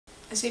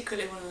I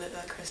secretly want to look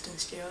like Kristen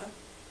Stewart.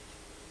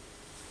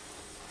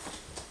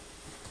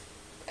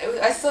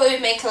 I thought it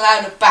would make a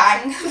louder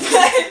bang,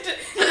 but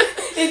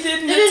it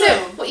didn't at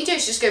all. What you do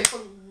is just go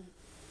boom.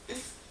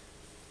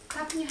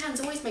 Clapping your hands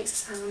always makes a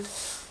sound.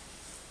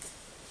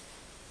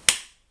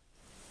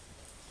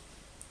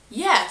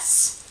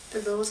 Yes! The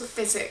laws of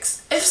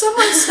physics. If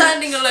someone's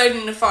standing alone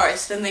in the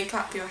forest and they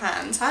clap your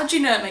hands, how do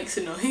you know it makes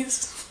a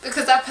noise?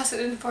 Because that person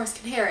in the forest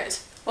can hear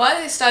it. Why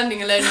are they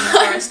standing alone in the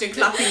forest and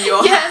clapping your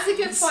hands? Yeah, that's a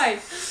good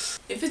point.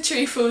 If a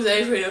tree falls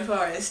over in a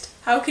forest,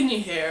 how can you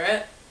hear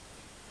it?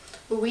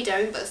 Well, we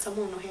don't, but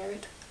someone will hear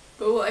it.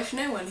 But what if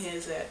no one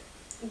hears it?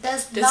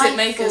 Does it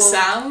make a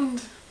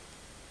sound?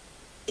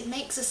 It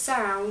makes a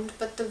sound,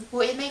 but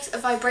it makes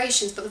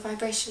vibrations, but the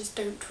vibrations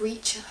don't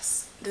reach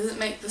us. Does it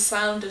make the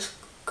sound of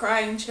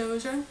crying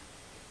children?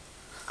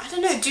 I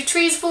don't know. Do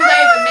trees fall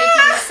over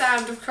making the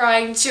sound of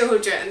crying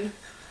children?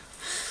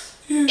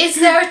 Is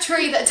there a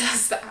tree that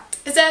does that?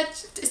 Is there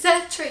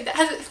a tree that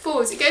as it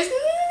falls, it goes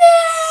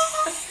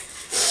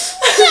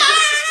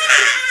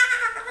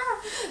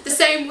the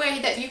same way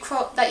that you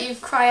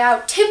cry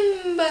out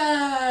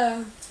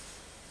timber,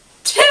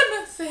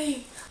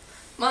 Timothy.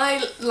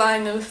 My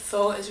line of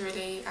thought is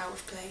really out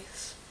of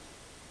place.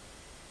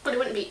 But it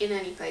wouldn't be in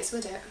any place,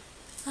 would it?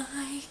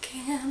 I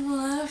can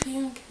love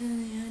you 'cause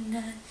you're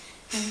not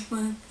like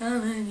what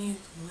color you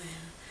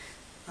wear.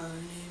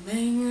 Only make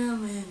a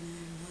minute.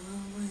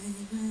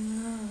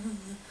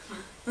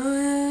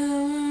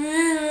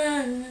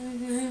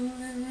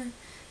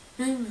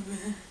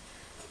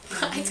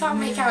 I can't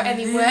make out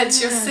any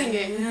words you're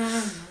singing.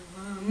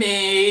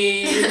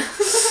 Me.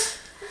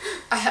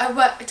 I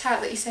worked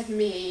out that you said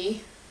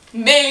me.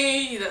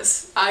 Me.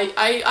 That's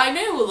I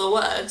know all the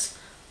words.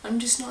 I'm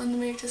just not in the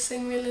mood to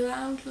sing really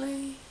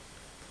loudly.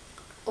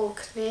 Or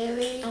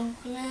clearly. Or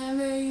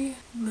clearly.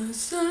 The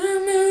sun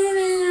and moon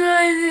is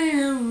rising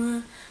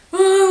over.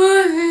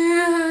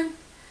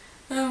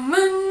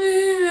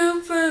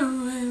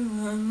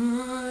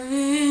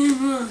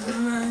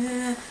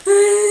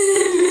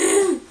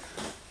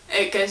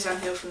 It goes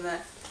downhill from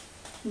there.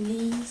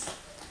 Knees.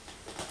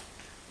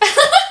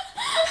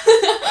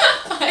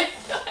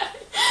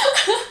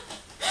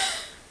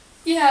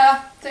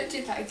 Yeah, don't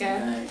do that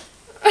again.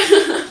 No.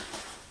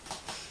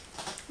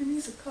 My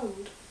knees are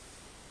cold.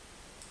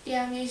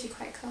 Yeah, I'm usually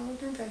quite cold.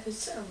 I wonder if it's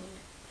sit on you.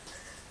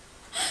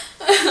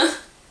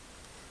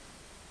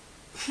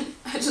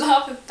 I'd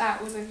laugh if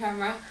that was a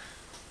camera.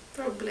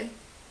 Probably.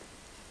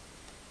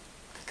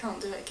 I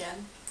can't do it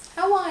again.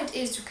 How wide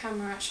is your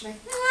camera actually?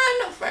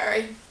 Not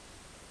very.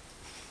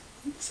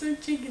 It's so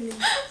jiggly.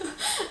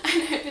 I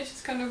know, it's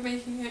just kind of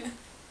making it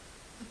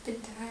up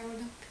and down,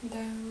 up and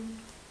down.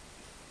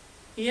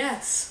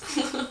 Yes.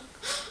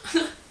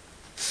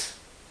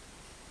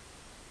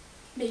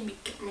 Maybe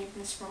get me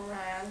this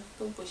around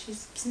the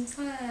bushes and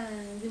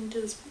slides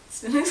into the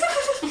spots.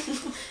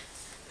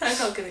 I'm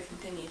not going to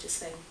continue to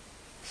sing.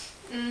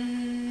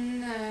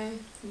 No.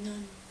 No.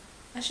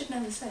 I should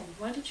never sing.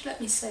 Why did you let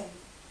me sing?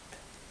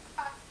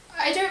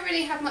 I don't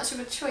really have much of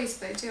a choice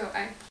though, do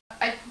I?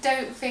 I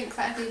don't think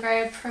that'd be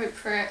very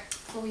appropriate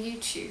for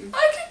YouTube.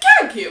 I could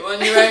gag you on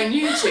your own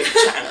YouTube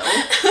channel.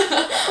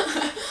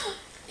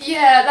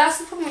 Yeah, that's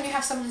the problem when you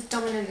have someone as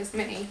dominant as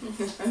me.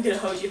 I'm going to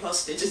hold you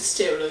hostage and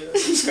steal all your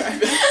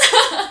subscribers.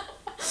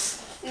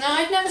 No,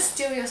 I'd never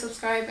steal your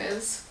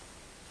subscribers.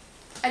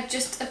 I'd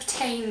just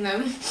obtain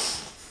them.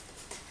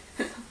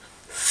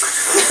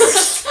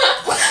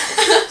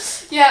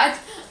 Yeah,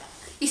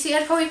 you see,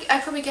 I'd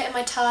probably get in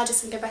my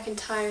TARDIS and go back in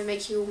time and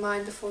make you all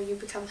mine before you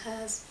become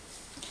hers.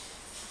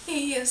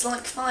 He is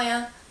like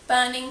fire,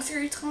 burning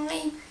through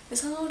time.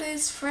 His hold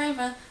is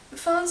forever, but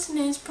fast in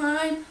his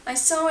prime. I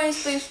saw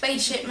his blue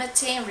spaceship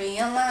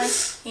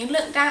materialize. He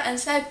looked out and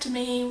said to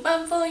me,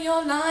 "Run for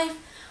your life."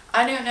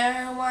 I don't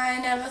know why I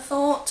never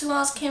thought to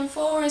ask him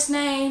for his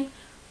name.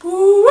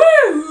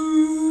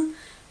 Woo-woo!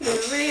 I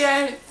really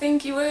don't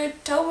think he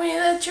would. Told me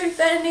the truth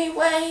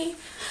anyway.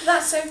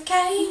 That's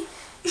okay.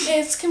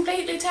 It's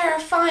completely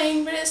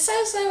terrifying, but it's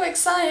so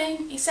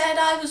exciting. He said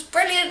I was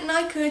brilliant and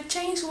I could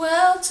change the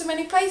world. So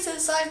many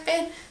places I've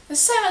been. There's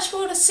so much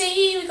more to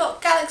see. We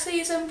got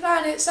galaxies and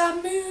planets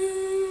and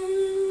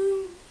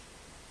moon.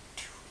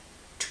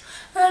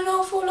 An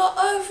awful lot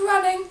of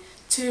running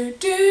to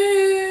do.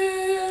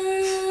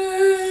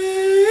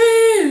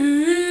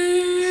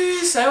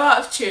 So out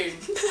of tune.